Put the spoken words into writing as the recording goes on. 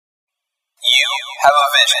You have a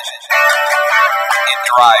vision. It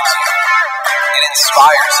drives you. It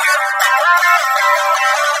inspires you.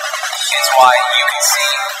 It's why you can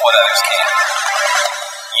see what others can't.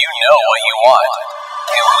 You know what you want,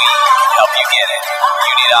 and we can help you get it.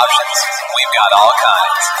 You need options? We've got all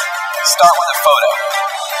kinds. Start with a photo.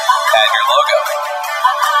 Add your logo.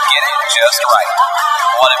 Get it just right.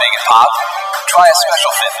 Want to make it pop? Try a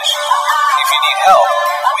special finish. If you need help,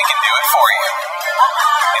 we can do it for you.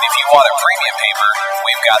 And if you want a premium paper,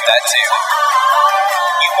 we've got that too.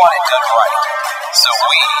 You want it done right, so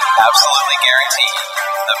we absolutely guarantee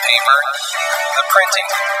the paper, the printing,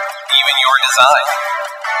 even your design,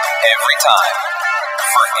 every time,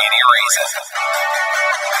 for any reason.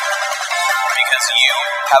 Because you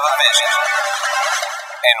have a vision,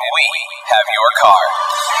 and we have your car.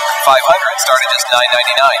 500 start at just $9.99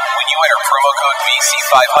 when you enter promo code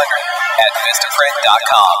VC500 at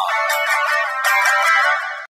Vistaprint.com.